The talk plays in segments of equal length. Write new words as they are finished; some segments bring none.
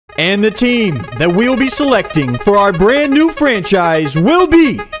And the team that we'll be selecting for our brand new franchise will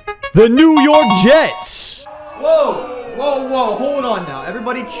be the New York Jets. Whoa. Whoa, whoa, hold on now.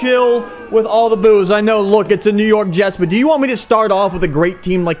 Everybody chill with all the boos. I know, look, it's the New York Jets, but do you want me to start off with a great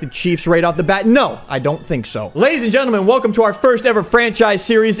team like the Chiefs right off the bat? No, I don't think so. Ladies and gentlemen, welcome to our first ever franchise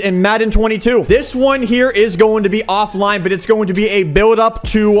series in Madden 22. This one here is going to be offline, but it's going to be a build-up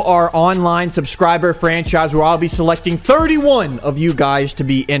to our online subscriber franchise where I'll be selecting 31 of you guys to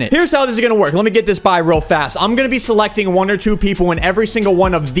be in it. Here's how this is going to work. Let me get this by real fast. I'm going to be selecting 1 or 2 people in every single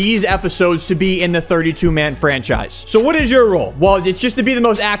one of these episodes to be in the 32-man franchise. So what is your role? Well, it's just to be the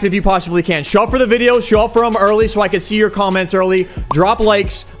most active you possibly can. Show up for the videos, show up for them early so I can see your comments early. Drop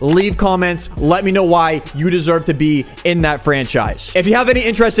likes, leave comments, let me know why you deserve to be in that franchise. If you have any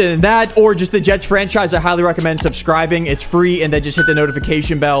interest in that or just the Jets franchise, I highly recommend subscribing. It's free, and then just hit the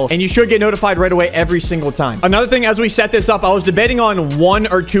notification bell, and you should get notified right away every single time. Another thing, as we set this up, I was debating on 1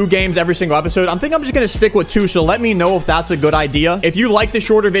 or 2 games every single episode. I'm just gonna stick with 2, so let me know if that's a good idea. If you like the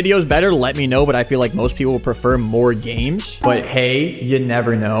shorter videos better, let me know, but I feel like most people prefer more games. But hey, you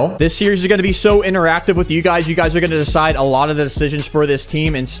never know. This series is going to be so interactive with you guys. You guys are going to decide a lot of the decisions for this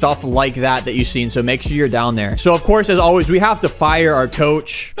team and stuff like that you've seen. So make sure you're down there. So of course, as always, we have to fire our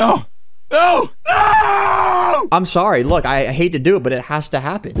coach. No! No! No! I'm sorry. Look, I hate to do it, but it has to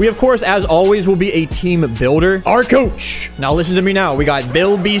happen. We, of course, as always, will be a team builder. Our coach. Now, listen to me now. We got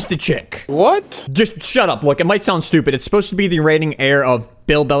Bill Beast-a-Chick. What? Just shut up. Look, it might sound stupid. It's supposed to be the reigning heir of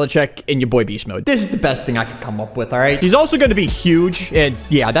Bill Belichick in your boy Beast mode. This is the best thing I could come up with, all right? He's also going to be huge, and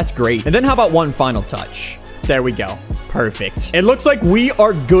yeah, that's great. And then how about one final touch? There we go. Perfect. It looks like we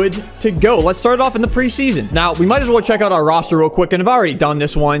are good to go. Let's start off in the preseason. Now, we might as well check out our roster real quick, and I've already done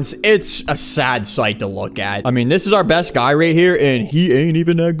this once. It's a sad sight to look at. I mean, this is our best guy right here, and he ain't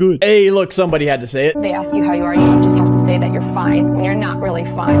even that good. Hey, look, somebody had to say it. They ask you how you are, you just have to say that you're fine when you're not really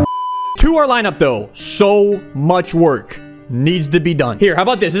fine. To our lineup, though, so much work needs to be done. Here, how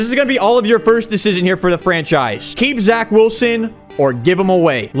about this? This is going to be all of your first decision here for the franchise. Keep Zach Wilson or give him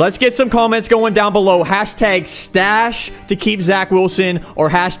away. Let's get some comments going down below. Hashtag stash to keep Zach Wilson or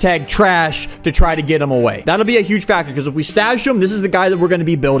hashtag trash to try to get him away. That'll be a huge factor because if we stash him, this is the guy that we're going to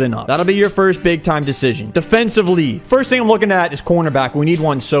be building up. That'll be your first big time decision. Defensively, first thing I'm looking at is cornerback. We need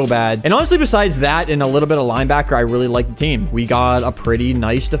one so bad. And honestly, besides that and a little bit of linebacker, I really like the team. We got a pretty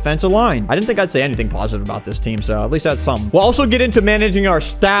nice defensive line. I didn't think I'd say anything positive about this team, so at least that's something. We'll also get into managing our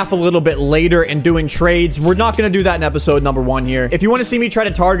staff a little bit later and doing trades. We're not going to do that in episode number 1 here. If you want to see me try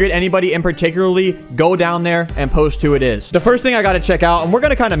to target anybody in particularly, go down there and post who it is. The first thing I got to check out, and we're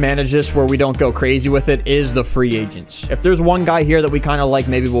going to kind of manage this where we don't go crazy with it, is the free agents. If there's one guy here that we kind of like,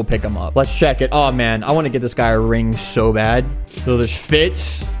 maybe we'll pick him up. Let's check it. Oh, man. I want to get this guy a ring so bad. So there's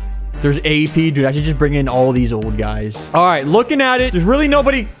Fitz. There's AP. Dude, I should just bring in all these old guys. All right, looking at it, there's really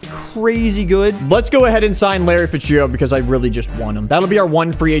nobody crazy good. Let's go ahead and sign Larry Fitzgerald because I really just want him. That'll be our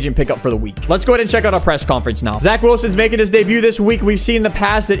 1 free agent pickup for the week. Let's go ahead and check out our press conference now. Zach Wilson's making his debut this week. We've seen in the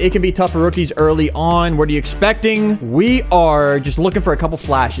past that it can be tough for rookies early on. What are you expecting? We are just looking for a couple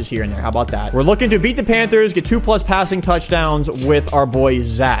flashes here and there. How about that? We're looking to beat the Panthers, get 2+ passing touchdowns with our boy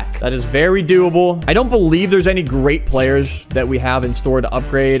Zach. That is very doable. I don't believe there's any great players that we have in store to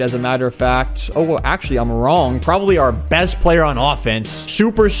upgrade, as a matter of fact. Oh, well, actually, I'm wrong. Probably our best player on offense,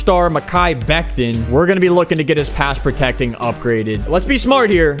 superstar Mekhi Becton. We're going to be looking to get his pass protecting upgraded. Let's be smart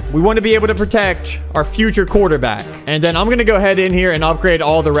here. We want to be able to protect our future quarterback. And then I'm going to go ahead in here and upgrade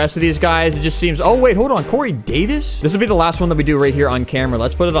all the rest of these guys. It just seems... Oh, wait, hold on. Corey Davis? This will be the last one that we do right here on camera.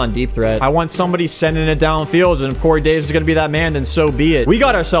 Let's put it on deep threat. I want somebody sending it downfield, and if Corey Davis is going to be that man, then so be it. We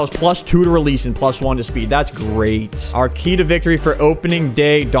got ourselves +2 to release and +1 to speed. That's great. Our key to victory for opening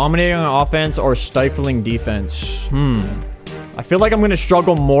day: dominating on offense or stifling defense. I feel like I'm going to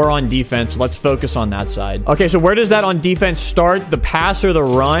struggle more on defense. Let's focus on that side. Okay, so where does that on defense start? The pass or the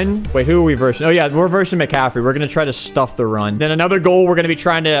run? Wait, who are we versing? Oh, yeah, we're versing McCaffrey. We're going to try to stuff the run. Then another goal, we're going to be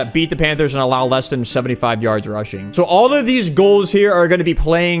trying to beat the Panthers and allow less than 75 yards rushing. So all of these goals here are going to be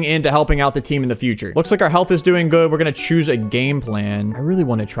playing into helping out the team in the future. Looks like our health is doing good. We're going to choose a game plan. I really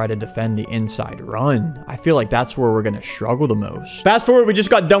want to try to defend the inside run. I feel like that's where we're going to struggle the most. Fast forward, we just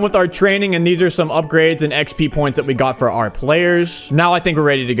got done with our training, and these are some upgrades and XP points that we got for our players. Now I think we're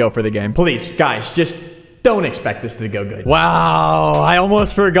ready to go for the game. Please, guys, just don't expect this to go good. Wow, I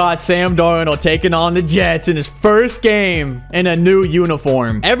almost forgot Sam Darnold taking on the Jets in his first game in a new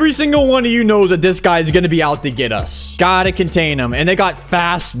uniform. Every single one of you knows that this guy's gonna be out to get us. Gotta contain him. And they got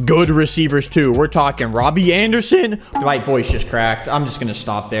fast, good receivers too. We're talking Robbie Anderson. My voice just cracked. I'm just gonna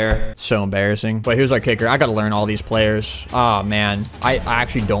stop there. It's so embarrassing. But here's our kicker. I gotta learn all these players. Oh man, I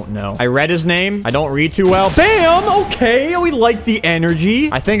actually don't know. I read his name. I don't read too well. Bam! Okay, we like the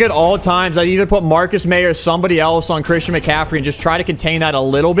energy. I think at all times I'd either put Marcus May or somebody else on Christian McCaffrey and just try to contain that a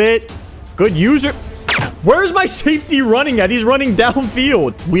little bit. Good user. Where's my safety running at? He's running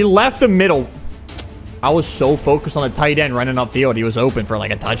downfield. We left the middle. I was so focused on the tight end running upfield. He was open for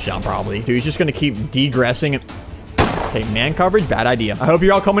like a touchdown probably. Dude, he's just going to keep degressing. Okay, man coverage. Bad idea. I hope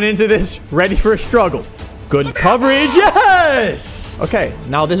you're all coming into this ready for a struggle. Good coverage. Yes! Okay,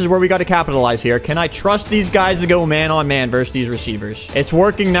 now this is where we got to capitalize here. Can I trust these guys to go man on man versus these receivers? It's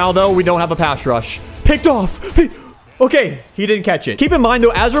working now, though. We don't have a pass rush. Picked off. Okay, he didn't catch it. Keep in mind,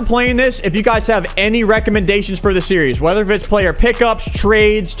 though, as we're playing this, if you guys have any recommendations for the series, whether if it's player pickups,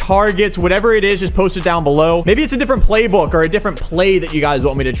 trades, targets, whatever it is, just post it down below. Maybe it's a different playbook or a different play that you guys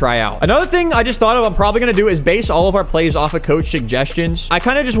want me to try out. Another thing I just thought of I'm probably going to do is base all of our plays off of coach suggestions. I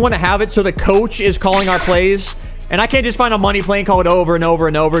kind of just want to have it so the coach is calling our plays. And I can't just find a money play and call it over and over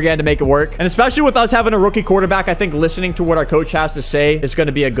and over again to make it work. And especially with us having a rookie quarterback, I think listening to what our coach has to say is going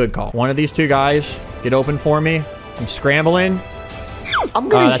to be a good call. One of these two guys, get open for me. I'm scrambling. I'm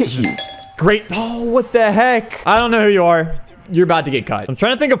gonna hit you. Great. Oh, what the heck? I don't know who you are. You're about to get cut. I'm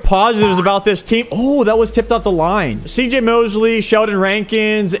trying to think of positives about this team. Oh, that was tipped off the line. CJ Mosley, Sheldon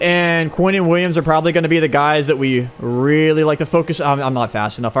Rankins, and Quinnen Williams are probably going to be the guys that we really like to focus. I'm not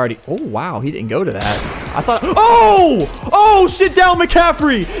fast enough already. Oh, wow. He didn't go to that. I thought... Oh, sit down,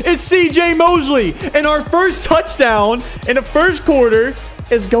 McCaffrey. It's CJ Mosley. And our first touchdown in the first quarter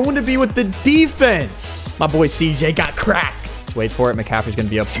is going to be with the defense. My boy CJ got cracked. Wait for it. McCaffrey's going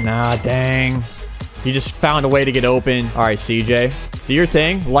to be up. Nah, dang. He just found a way to get open. All right, CJ. Do your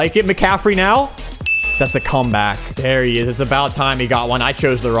thing. Like it, McCaffrey now. That's a comeback. There he is. It's about time he got one. I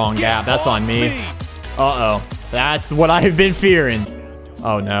chose the wrong gap. That's on me. Uh-oh. That's what I've been fearing.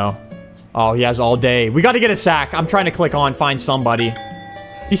 Oh, no. Oh, he has all day. We got to get a sack. I'm trying to click on find somebody.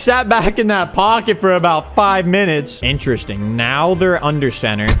 He sat back in that pocket for about 5 minutes. Interesting. Now they're under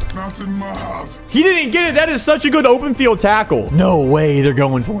center. Not in my house. He didn't get it. That is such a good open field tackle. No way they're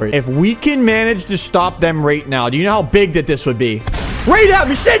going for it. If we can manage to stop them right now, do you know how big that this would be? Right at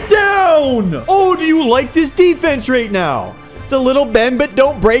me. Sit down. Oh, do you like this defense right now? It's a little bend, but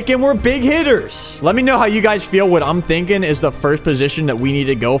don't break, and we're big hitters. Let me know how you guys feel. What I'm thinking is the first position that we need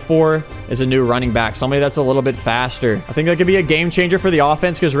to go for is a new running back. Somebody that's a little bit faster. I think that could be a game changer for the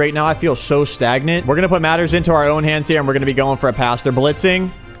offense because right now I feel so stagnant. We're going to put matters into our own hands here, and we're going to be going for a pass. They're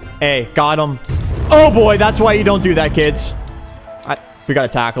blitzing. Hey, got him. Oh, boy. That's why you don't do that, kids. We got to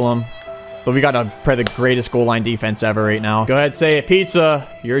tackle him. But we got to play the greatest goal line defense ever right now. Go ahead, say it. Pizza.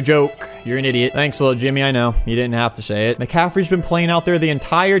 You're a joke. You're an idiot. Thanks, little Jimmy. I know. You didn't have to say it. McCaffrey's been playing out there the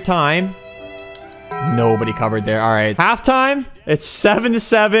entire time. Nobody covered there. All right. Halftime. It's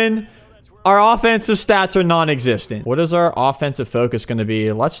 7-7. Our offensive stats are non-existent. What is our offensive focus going to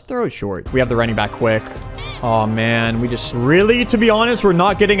be? Let's throw it short. We have the running back quick. Oh, man. We just... Really, to be honest, we're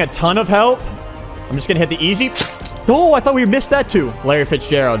not getting a ton of help. I'm just going to hit the easy... Oh, I thought we missed that too. Larry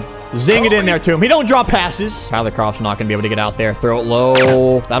Fitzgerald. Zing it in there to him. He don't drop passes. Tyler Croft's not going to be able to get out there. Throw it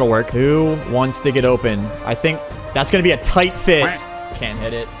low. That'll work. Who wants to get open? I think that's going to be a tight fit. Can't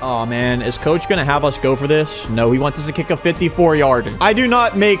hit it. Oh, man. Is coach going to have us go for this? No, he wants us to kick a 54-yarder. I do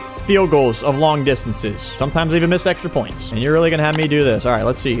not make field goals of long distances. Sometimes I even miss extra points. And you're really going to have me do this. All right,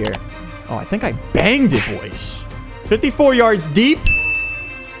 let's see here. Oh, I think I banged it, boys. 54 yards deep.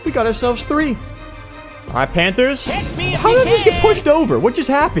 We got ourselves 3. All right, Panthers. How did I just get pushed over? What just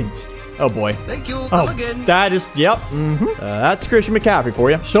happened? Oh, boy. Thank you. Oh, again. that is, yep. That's Christian McCaffrey for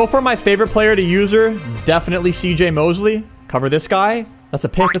you. So far, my favorite player to use her, definitely CJ Mosley. Cover this guy. That's a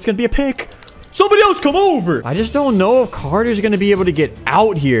pick. That's going to be a pick. Somebody else come over. I just don't know if Carter's going to be able to get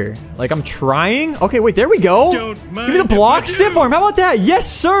out here. Like, I'm trying. Okay, wait, there we go. Give me the block. Stiff arm. How about that?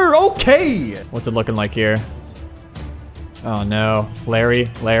 Yes, sir. Okay. What's it looking like here? Oh, no. Larry.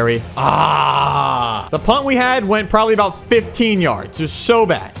 Ah! The punt we had went probably about 15 yards. It was so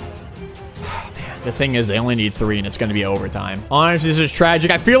bad. Oh, man. The thing is, they only need 3, and it's going to be overtime. Honestly, this is tragic.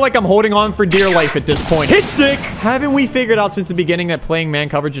 I feel like I'm holding on for dear life at this point. Hit stick! Haven't we figured out since the beginning that playing man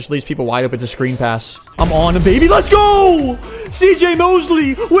coverage just leaves people wide open to screen pass? I'm on him, baby. Let's go! CJ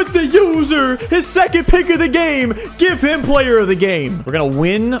Mosley with the user. His second pick of the game. Give him player of the game. We're going to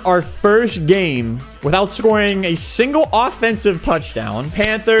win our first game without scoring a single offensive touchdown.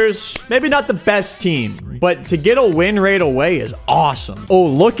 Panthers, maybe not the best team, but to get a win right away is awesome. Oh,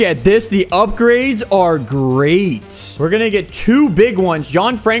 look at this. The upgrades are great. We're going to get 2 big ones.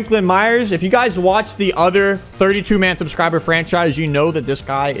 John Franklin Myers. If you guys watch the other 32-man subscriber franchise, you know that this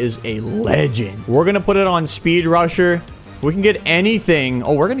guy is a legend. We're going to put it on Speed Rusher. If we can get anything.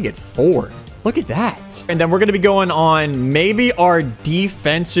 Oh, we're going to get 4. Look at that. And then we're going to be going on maybe our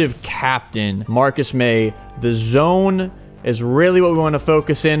defensive captain, Marcus May. The zone is really what we want to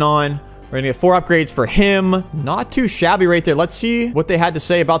focus in on. We're going to get 4 upgrades for him. Not too shabby right there. Let's see what they had to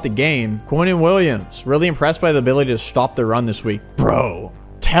say about the game. Quinnen Williams. Really impressed by the ability to stop the run this week. Bro,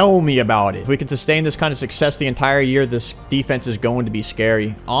 tell me about it. If we can sustain this kind of success the entire year, this defense is going to be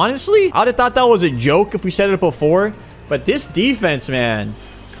scary. Honestly, I would have thought that was a joke if we said it before. But this defense, man,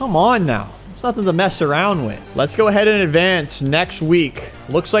 come on now. It's nothing to mess around with. Let's go ahead and advance next week.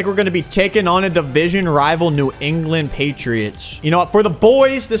 Looks like we're going to be taking on a division rival, New England Patriots. You know what? For the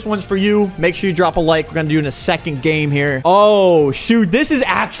boys, this one's for you. Make sure you drop a like. We're going to do in a second game here. Oh, shoot. This is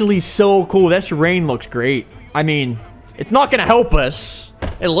actually so cool. This rain looks great. I mean, it's not going to help us.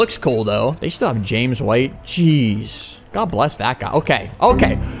 It looks cool, though. They still have James White. Jeez. God bless that guy. Okay.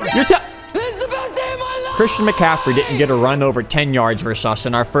 Okay. You're Christian McCaffrey didn't get a run over 10 yards versus us.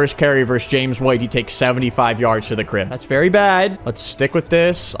 In our first carry versus James White, he takes 75 yards to the crib. That's very bad. Let's stick with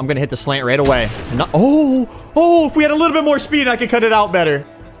this. I'm going to hit the slant right away. Oh, if we had a little bit more speed, I could cut it out better.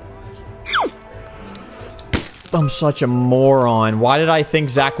 I'm such a moron. Why did I think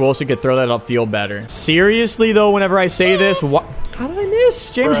Zach Wilson could throw that upfield better? Seriously, though, whenever I say this, how did I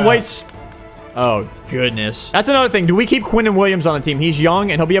miss? James White's... Oh, goodness. That's another thing. Do we keep Quinnen Williams on the team? He's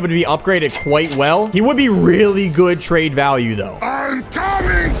young, and he'll be able to be upgraded quite well. He would be really good trade value, though. I'm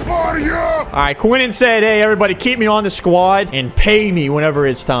coming for you! All right, Quinnen said, hey, everybody, keep me on the squad and pay me whenever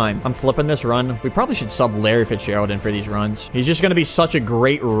it's time. I'm flipping this run. We probably should sub Larry Fitzgerald in for these runs. He's just going to be such a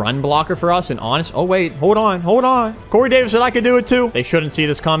great run blocker for us, and honest... Oh, wait. Hold on. Corey Davis said I could do it, too. They shouldn't see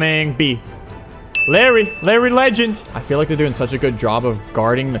this coming. B. Larry Legend. I feel like they're doing such a good job of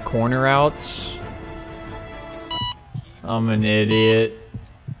guarding the corner outs. I'm an idiot.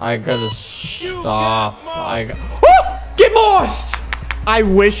 I gotta stop. Get mossed! I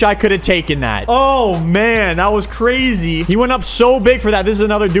wish I could have taken that. Oh, man, that was crazy. He went up so big for that. This is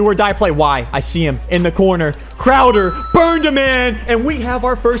another do or die play. Why? I see him in the corner. Crowder burned a man, and we have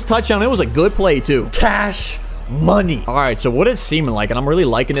our first touchdown. It was a good play, too. Cash money. All right, so what it's seeming like, and I'm really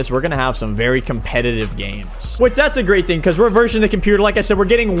liking this, we're gonna have some very competitive games, which that's a great thing because we're versioning the computer. Like I said, we're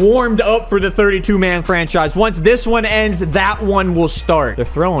getting warmed up for the 32-man franchise. Once this one ends, that one will start. They're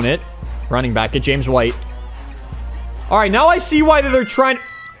throwing it. Running back at James White. All right, now I see why they're trying.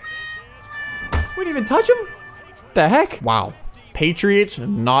 We didn't even touch him. The heck? Wow. Patriots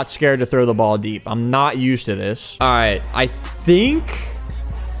not scared to throw the ball deep. I'm not used to this. All right, I think...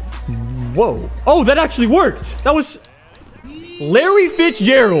 Whoa. Oh, that actually worked. That was... Larry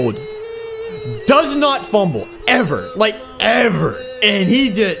Fitzgerald does not fumble. Ever. Like, ever. And he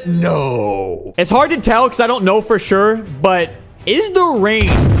did... No. It's hard to tell because I don't know for sure, but is the rain...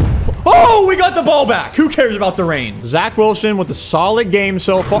 Oh, we got the ball back. Who cares about the rain? Zach Wilson with a solid game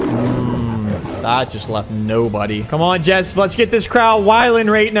so far. That just left nobody. Come on, Jets. Let's get this crowd wilding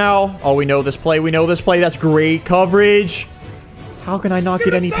right now. Oh, we know this play. We know this play. That's great coverage. How can I not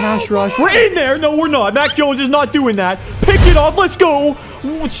get any pass rush? We're in there. No, we're not. Mac Jones is not doing that. Pick it off. Let's go.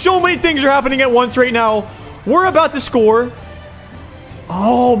 So many things are happening at once right now. We're about to score.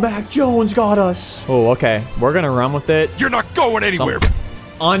 Oh, Mac Jones got us. Oh, okay. We're going to run with it. You're not going anywhere.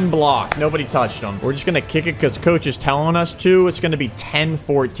 Unblocked. Nobody touched them. We're just going to kick it because coach is telling us to. It's going to be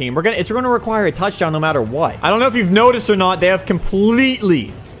 10-14. It's going to require a touchdown no matter what. I don't know if you've noticed or not. They have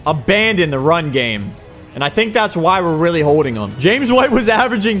completely abandoned the run game. And I think that's why we're really holding them. James White was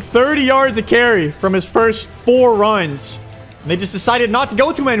averaging 30 yards a carry from his first 4 runs. And they just decided not to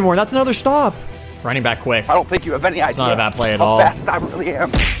go to him anymore. That's another stop. Running back quick. I don't think you have any idea. It's not a bad play at all. How fast I really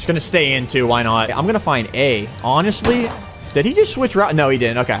am. Just going to stay in too. Why not? I'm going to find A. Honestly, did he just switch route? No, he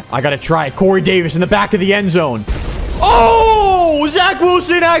didn't. Okay. I got to try it. Corey Davis in the back of the end zone. Oh, Zach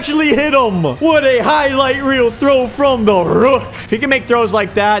Wilson actually hit him. What a highlight reel throw from the Rook. If he can make throws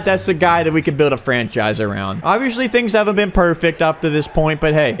like that, that's the guy that we could build a franchise around. Obviously, things haven't been perfect up to this point,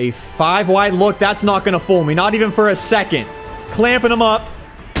 but hey, a 5-wide look, that's not going to fool me. Not even for a second. Clamping him up.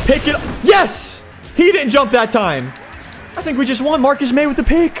 Pick it up. Yes! He didn't jump that time. I think we just won. Marcus May with the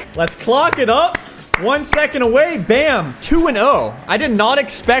pick. Let's clock it up. 1 second away. Bam. 2-0. I did not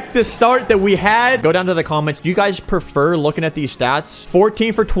expect the start that we had. Go down to the comments. Do you guys prefer looking at these stats?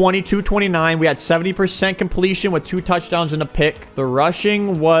 14 for 20, 229. We had 70% completion with 2 touchdowns and a pick. The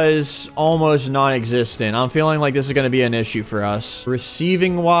rushing was almost non-existent. I'm feeling like this is going to be an issue for us.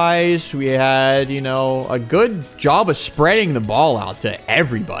 Receiving wise, we had, you know, a good job of spreading the ball out to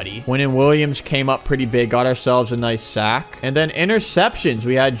everybody. Quinnen Williams came up pretty big, got ourselves a nice sack. And then interceptions,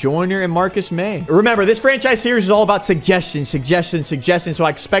 we had Joyner and Marcus May. Remember, this franchise series is all about suggestions. So I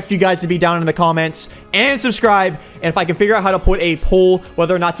expect you guys to be down in the comments and subscribe. And if I can figure out how to put a poll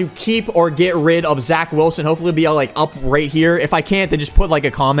whether or not to keep or get rid of Zach Wilson, hopefully it'll be like up right here. If I can't, then just put like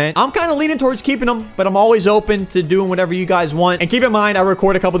a comment. I'm kind of leaning towards keeping them, but I'm always open to doing whatever you guys want. And keep in mind, I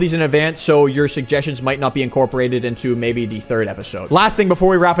record a couple of these in advance, so your suggestions might not be incorporated into maybe the 3rd episode. Last thing before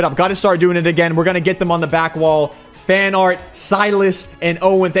we wrap it up, got to start doing it again. We're going to get them on the back wall. Fan art, Silas and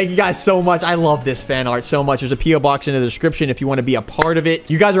Owen. Thank you guys so much. I love this fan art so much. There's a P.O. box in the description if you want to be a part of it.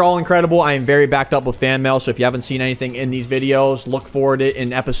 You guys are all incredible. I am very backed up with fan mail, so if you haven't seen anything in these videos, look forward to it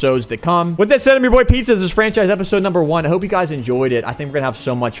in episodes that come. With that said, I'm your boy Pizza. This is franchise episode number 1. I hope you guys enjoyed it. I think we're going to have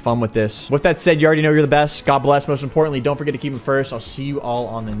so much fun with this. With that said, you already know you're the best. God bless. Most importantly, don't forget to keep them first. I'll see you all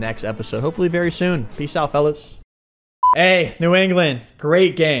on the next episode, hopefully very soon. Peace out, fellas. Hey, New England.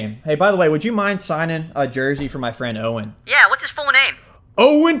 Great game. Hey, by the way, would you mind signing a jersey for my friend Owen? Yeah, what's his full name?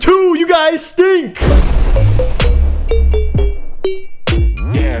 0-2. You guys stink.